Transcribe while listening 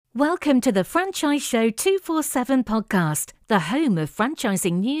Welcome to the Franchise Show 247 podcast, the home of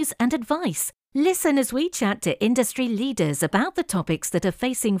franchising news and advice. Listen as we chat to industry leaders about the topics that are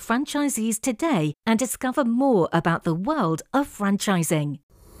facing franchisees today and discover more about the world of franchising.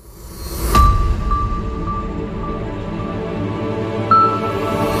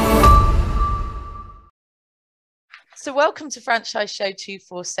 So welcome to Franchise Show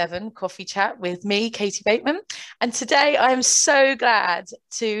 247 Coffee Chat with me, Katie Bateman. And today I am so glad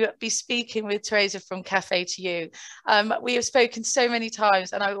to be speaking with Teresa from Cafe to You. We have spoken so many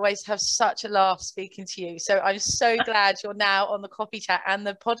times and I always have such a laugh speaking to you. So I'm so glad you're now on the Coffee Chat and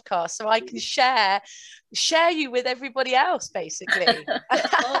the podcast so I can share you with everybody else, basically.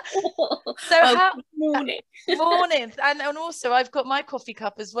 Good morning. Morning. And also I've got my coffee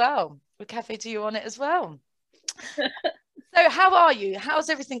cup as well with Cafe to You on it as well. So how are you? How's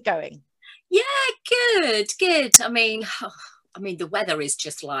everything going? Yeah, good. I mean, the weather is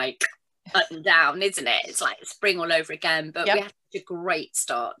just like up and down, isn't it? It's like spring all over again. But we had a great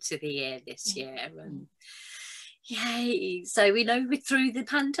start to the year this year, and yay! So we know we're through the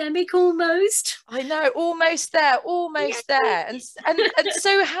pandemic almost. I know, almost there. And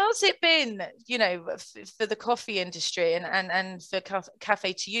so how's it been? You know, for the coffee industry and for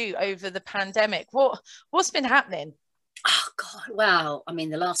Cafe to You over the pandemic? What's been happening? Oh God, well, I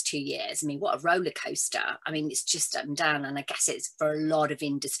mean, the last 2 years, what a roller coaster. I mean, it's just up and down, and I guess it's for a lot of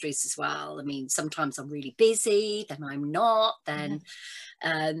industries as well. I mean, sometimes I'm really busy, then I'm not, then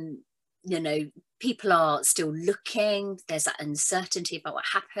people are still looking. There's that uncertainty about what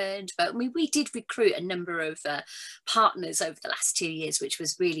happened, but we did recruit a number of partners over the last 2 years, which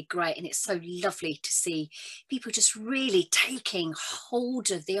was really great. And it's so lovely to see people just really taking hold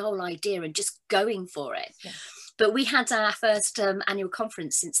of the whole idea and just going for it. Yeah. But we had our first annual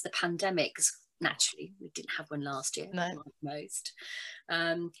conference since the pandemic. Naturally, we didn't have one last year, like most.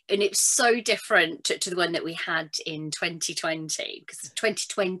 And it's so different to the one that we had in 2020, because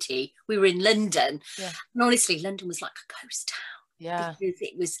 2020, we were in London. Yeah. And honestly, London was like a ghost town. Yeah. Because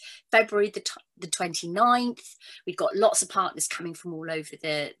it was February the 29th. We'd got lots of partners coming from all over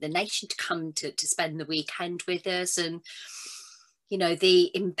the nation to come to spend the weekend with us. And,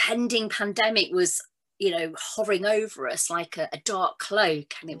 the impending pandemic was hovering over us like a dark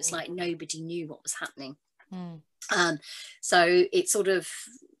cloak, and it was like nobody knew what was happening. So it sort of,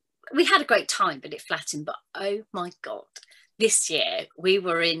 we had a great time, but it flattened. But oh my God, this year we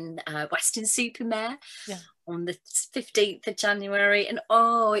were in Weston-super-Mare on the 15th of January, and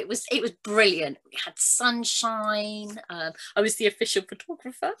it was brilliant. We had sunshine. I was the official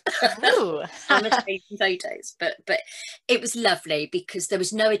photographer. I'm taking photos, but it was lovely because there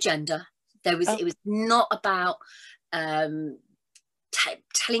was no agenda. It was not about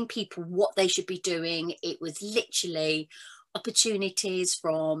telling people what they should be doing. It was literally opportunities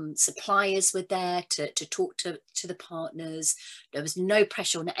from suppliers were there to talk to the partners. There was no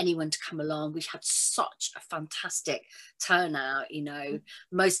pressure on anyone to come along. We've had such a fantastic turnout.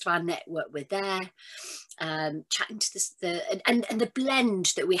 Most of our network were there, chatting to the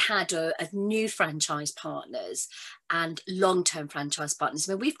blend that we had of new franchise partners and long-term franchise partners.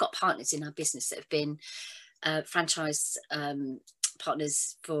 We've got partners in our business that have been franchise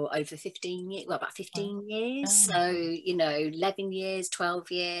partners for over 15 years, about 15 years. So 11 years,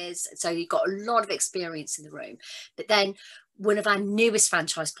 12 years. So you've got a lot of experience in the room. But then one of our newest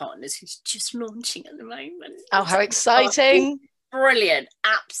franchise partners, who's just launching at the moment. Oh, how exciting. Brilliant.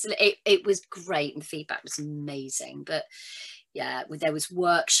 Absolutely. It was great, and the feedback was amazing. But yeah, there was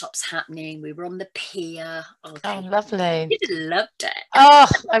workshops happening. We were on the pier. Oh, lovely. You loved it. Oh,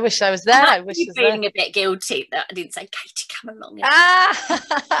 I wish I was there. I wish I was feeling a bit guilty that I didn't say, Katie, come along.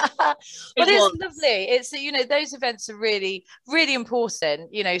 Well, it's lovely. It's, those events are really, really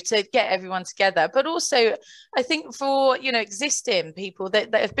important, to get everyone together. But also, I think for, existing people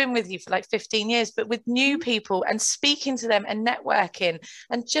that have been with you for like 15 years, but with new people and speaking to them and networking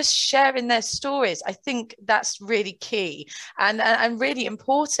and just sharing their stories, I think that's really key. And really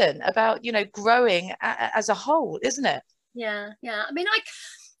important about, growing as a whole, isn't it? Yeah.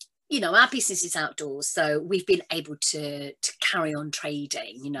 Our business is outdoors, so we've been able to carry on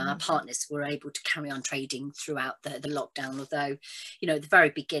trading. Our partners were able to carry on trading throughout the lockdown, although, at the very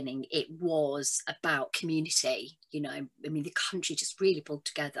beginning, it was about community. The country just really pulled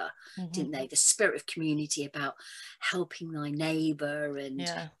together, didn't they? The spirit of community, about helping thy neighbour and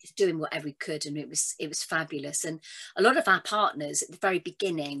just doing whatever we could, and it was fabulous. And a lot of our partners at the very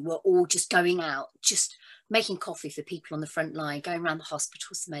beginning were all just going out, just making coffee for people on the front line, going around the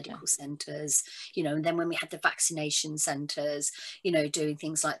hospitals, the medical centres, and then when we had the vaccination centres, doing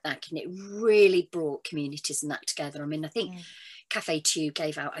things like that. And it really brought communities and that together. I think Cafe 2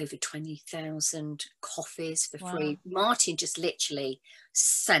 gave out over 20,000 coffees for free. Wow. Martin just literally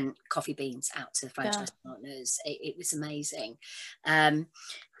sent coffee beans out to the franchise partners. It was amazing.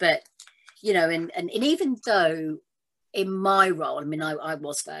 But, you know, and even though in my role, I mean, I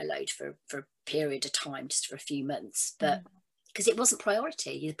was furloughed for a period of time, just for a few months, but because it wasn't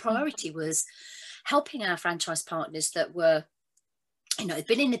priority. The priority was helping our franchise partners that were, you know, had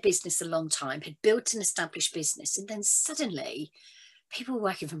been in the business a long time, had built an established business, and then suddenly people were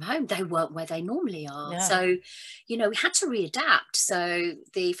working from home. They weren't where they normally are. So, you know, we had to readapt. So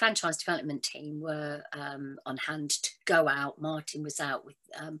the franchise development team were on hand to go out. Martin was out with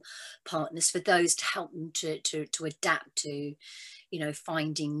partners for those to help them to adapt to, you know,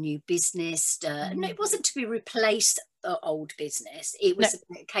 finding new business. And it wasn't to be replaced old business. It was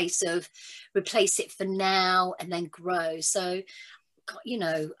a case of replace it for now and then grow. So, you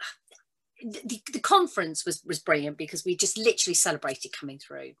know, the conference was brilliant because we just literally celebrated coming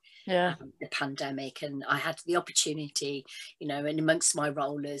through the pandemic, and I had the opportunity, you know, and amongst my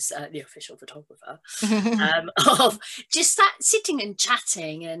role as the official photographer, of just that sitting and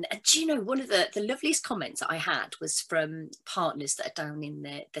chatting. And do you know, one of the loveliest comments that I had was from partners that are down in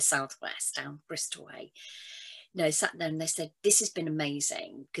the southwest, down Bristol way. No, sat there and they said, this has been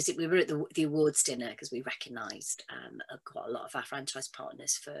amazing, because we were at the awards dinner because we recognised quite a lot of our franchise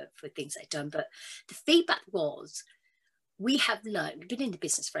partners for things they've done. But the feedback was, we have learned, we've been in the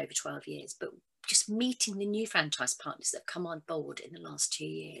business for over 12 years, but just meeting the new franchise partners that have come on board in the last 2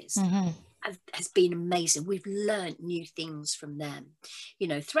 years has been amazing. We've learned new things from them. You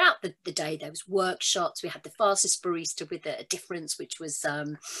know, throughout the day, there was workshops. We had the fastest barista with a difference, which was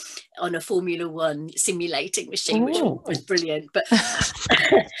on a Formula One simulating machine, which was brilliant. But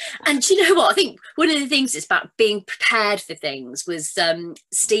and you know what? I think one of the things is about being prepared for things was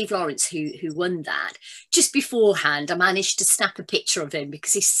Steve Lawrence, who won that. Just beforehand, I managed to snap a picture of him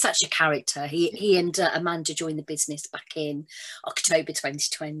because he's such a character. He and Amanda joined the business back in October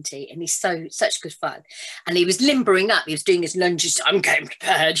 2020, and he's such good fun. And he was limbering up, he was doing his lunges. I'm getting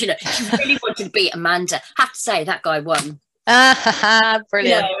prepared, you know. He really wanted to beat Amanda. I have to say, that guy won. Brilliant. You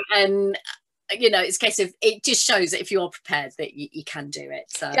know, and you know, it's a case of, it just shows that if you're prepared that you can do it.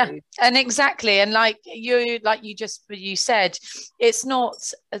 So and exactly, and like you said, it's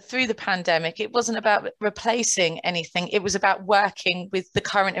not through the pandemic, it wasn't about replacing anything, it was about working with the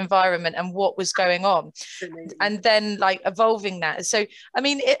current environment and what was going on. Absolutely. And then like evolving that. So I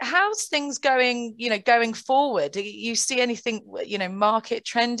mean, how's things going, you know, going forward? Do you see anything, you know, market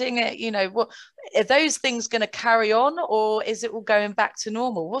trending, you know, what are those things going to carry on, or is it all going back to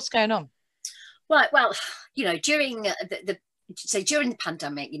normal? What's going on? Right, well, you know, during during the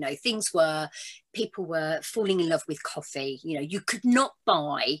pandemic, you know, people were falling in love with coffee. You know, you could not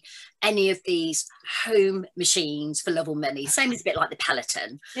buy any of these home machines for love or money. Same as a bit like the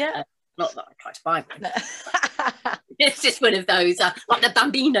Peloton. Not that I try to buy one. It's just one of those, like the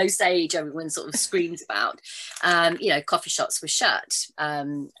Bambino Sage, everyone sort of screams about. You know, coffee shops were shut.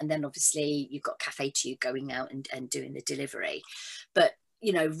 And then obviously you've got Cafe 2 going out and doing the delivery. But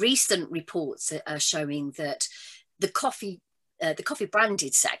you know, recent reports are showing that the coffee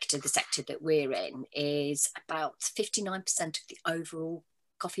branded sector, the sector that we're in, is about 59% of the overall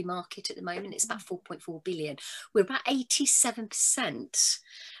coffee market at the moment. It's about 4.4 billion. We're about 87%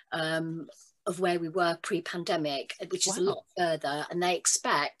 of where we were pre-pandemic, which is a lot further. And they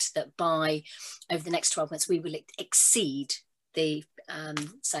expect that by over the next 12 months, we will exceed the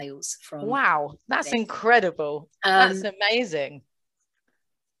sales from. Wow, that's incredible. That's amazing.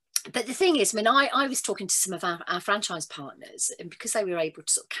 But the thing is, I mean, I was talking to some of our franchise partners, and because they were able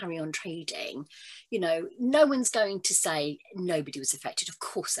to sort of carry on trading, you know, no one's going to say nobody was affected. Of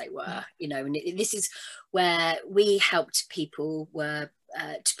course they were, you know, and this is where we helped people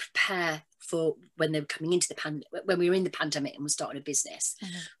to prepare for when they were coming into when we were in the pandemic and were starting a business,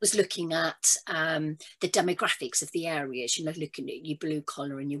 was looking at the demographics of the areas, you know, looking at your blue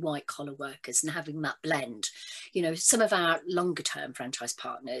collar and your white collar workers and having that blend. You know, some of our longer term franchise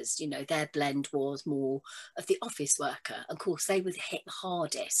partners, you know, their blend was more of the office worker. Of course, they were hit the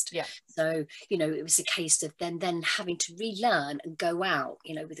hardest. So, you know, it was a case of then having to relearn and go out,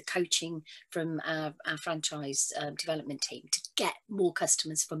 you know, with the coaching from our franchise development team to get more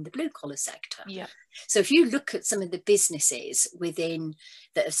customers from the blue collar sector. So if you look at some of the businesses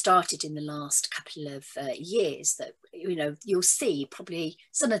that have started in the last couple of years, that, you know, you'll see probably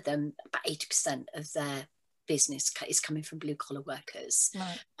some of them about 80% of their business is coming from blue collar workers,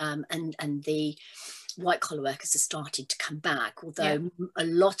 right. And the white collar workers are starting to come back, although a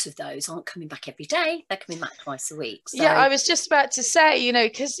lot of those aren't coming back every day, they're coming back twice a week. So I was just about to say, you know,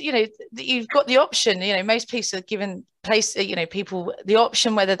 because you know you've got the option, you know, most people are given place, you know, people the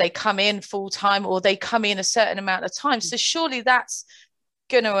option whether they come in full time or they come in a certain amount of time. So surely that's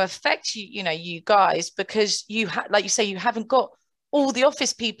going to affect you, you know, you guys, because you like you say, you haven't got all the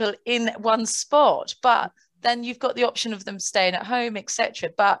office people in one spot, but then you've got the option of them staying at home, etc.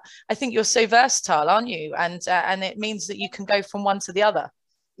 But I think you're so versatile, aren't you? And it means that you can go from one to the other.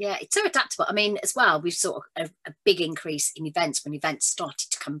 Yeah, it's so adaptable. I mean, as well, we've sort of a big increase in events when events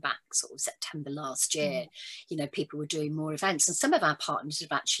started to come back sort of September last year. You know, people were doing more events, and some of our partners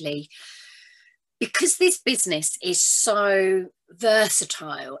have actually, because this business is so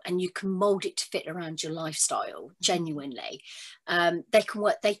versatile and you can mold it to fit around your lifestyle, genuinely, they can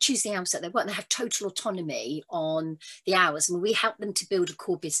work, they choose the hours that they work, and they have total autonomy on the hours. I mean, we help them to build a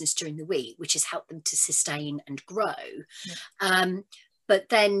core business during the week, which has helped them to sustain and grow. But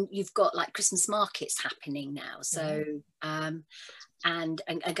then you've got like Christmas markets happening now, so and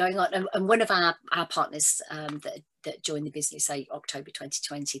going on, and one of our partners that joined the business, say October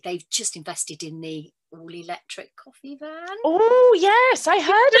 2020, they've just invested in the all-electric coffee van. Oh yes, I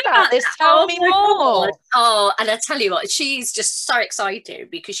heard about this. Tell me more. God. Oh, and I tell you what, she's just so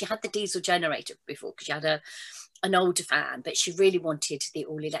excited because she had the diesel generator before, because she had an older van, but she really wanted the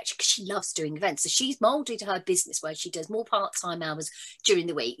all-electric because she loves doing events. So she's moulded her business where she does more part-time hours during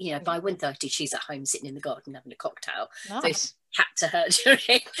the week. You know, by 1:30 she's at home sitting in the garden having a cocktail. Nice. So chat to her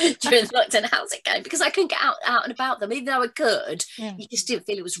during the lockdown, how's it going? Because I couldn't get out and about them, even though I could. You just didn't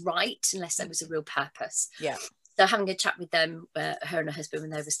feel it was right unless there was a real purpose. So having a chat with them, her and her husband,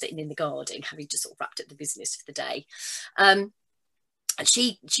 when they were sitting in the garden, having just sort of wrapped up the business for the day, and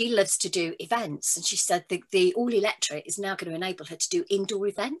she loves to do events, and she said the all electric is now going to enable her to do indoor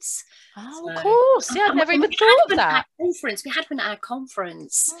events. Oh, of course. Yeah, I've never even thought of that. We had one at our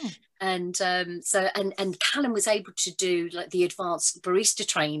conference, and so Callum was able to do like the advanced barista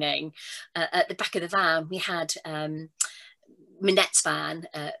training at the back of the van. We had Minette's van,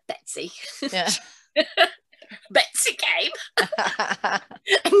 Betsy. Yeah. Betsy came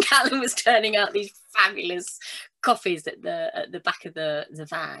and Callum was turning out these fabulous coffees at the back of the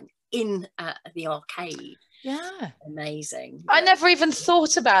van in the arcade. Amazing. I never even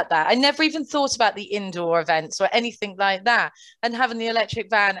thought about that. I never even thought about the indoor events or anything like that, and having the electric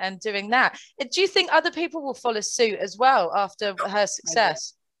van and doing that. Do you think other people will follow suit as well after her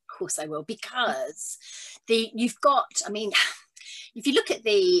success? Of course I will, because you've got, I mean, if you look at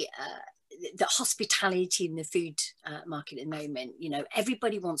the hospitality in the food market at the moment, you know,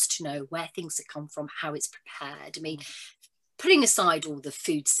 everybody wants to know where things have come from, how it's prepared. I mean, putting aside all the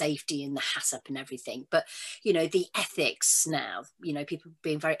food safety and the HACCP and everything, but you know, the ethics now, you know, people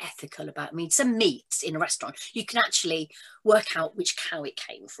being very ethical about, I mean, some meats in a restaurant, you can actually work out which cow it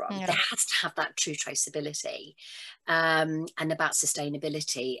came from. There has to have that true traceability, and about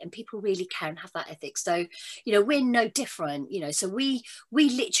sustainability, and people really care and have that ethics. So, you know, we're no different, you know, so we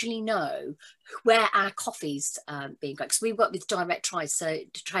literally know where our coffee's being grown, because we work with direct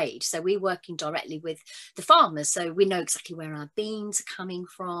trade, so we're working directly with the farmers, so we know exactly where our beans are coming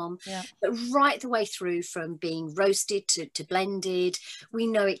from, but right the way through from being roasted to blended, we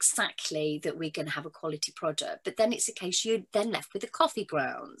know exactly that we're going to have a quality product. But then it's a case you're then left with the coffee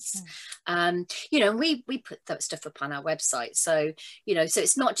grounds, you know, and we put that stuff up on our website, so you know, so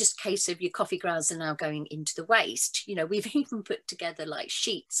it's not just a case of your coffee grounds are now going into the waste. You know, we've even put together like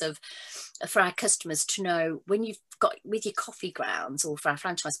sheets of for our customers to know when you've got with your coffee grounds, or for our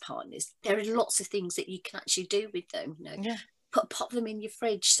franchise partners, there are lots of things that you can actually do with them, you know, pop them in your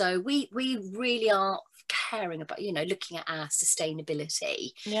fridge. So we really are caring about, you know, looking at our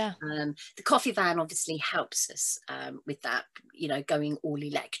sustainability. The coffee van obviously helps us with that, you know, going all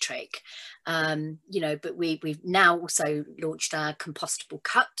electric, you know, but we've now also launched our compostable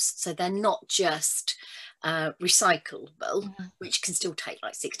cups, so they're not just recyclable, which can still take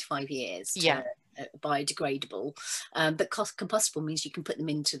like 65 years to biodegradable, but compostable means you can put them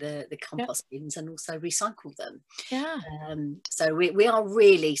into the compost bins and also recycle them. So we are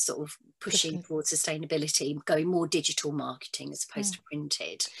really sort of pushing towards sustainability, going more digital marketing as opposed to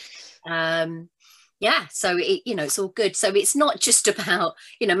printed. So it, you know, it's all good. So it's not just about,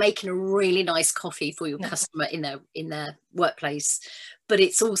 you know, making a really nice coffee for your customer in their workplace, but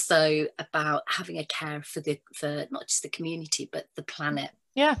it's also about having a care for not just the community but the planet.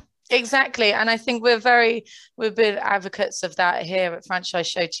 Exactly. And I think we've been advocates of that here at Franchise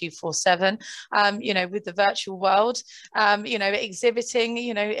Show 247, with the virtual world,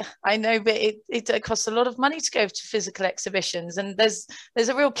 exhibiting, I know, but it costs a lot of money to go to physical exhibitions, and there's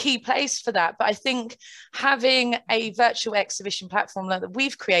a real key place for that. But I think having a virtual exhibition platform that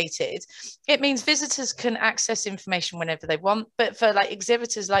we've created, it means visitors can access information whenever they want. But for like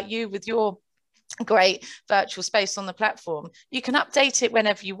exhibitors like you with your great virtual space on the platform, you can update it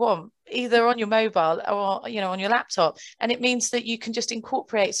whenever you want, either on your mobile or on your laptop, and it means that you can just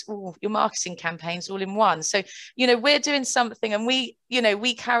incorporate all your marketing campaigns all in one. So we're doing something, and we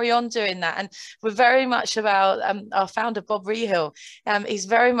carry on doing that, and we're very much about our founder Bob Rehill.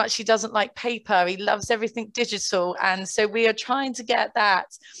 He doesn't like paper, he loves everything digital, and so we are trying to get that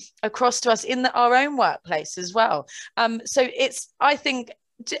across to us in our own workplace as well. So it's, I think,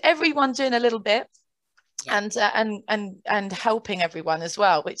 everyone doing a little bit, and helping everyone as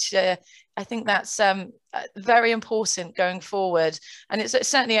well, which I think that's very important going forward. And it's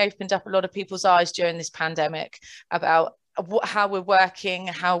certainly opened up a lot of people's eyes during this pandemic about how we're working,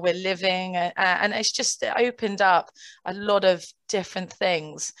 how we're living, and it's just opened up a lot of different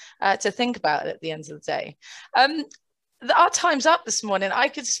things to think about at the end of the day. Our time's up this morning. I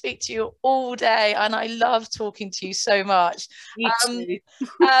could speak to you all day, and I love talking to you so much. You too.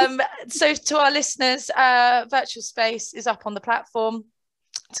 So to our listeners, Virtual Space is up on the platform.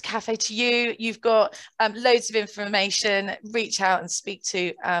 It's a cafe to you. You've got loads of information. Reach out and speak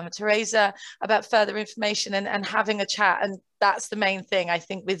to Teresa about further information and having a chat. And that's the main thing, I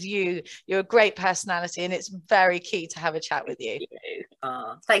think, with you. You're a great personality, and it's very key to have a chat with you.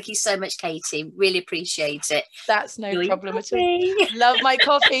 Thank you so much, Katie. Really appreciate it. That's no problem at all. Love my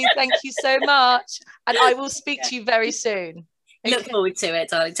coffee. Thank you so much. And I will speak to you very soon. Look forward to it,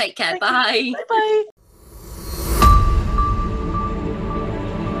 darling. Take care. Bye. Bye-bye.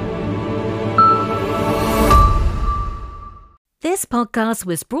 This podcast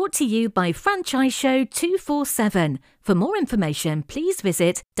was brought to you by Franchise Show 247. For more information, please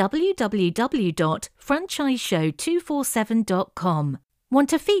visit www.franchiseshow247.com. Want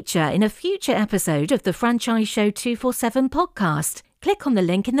to feature in a future episode of the Franchise Show 247 podcast? Click on the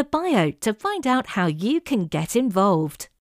link in the bio to find out how you can get involved.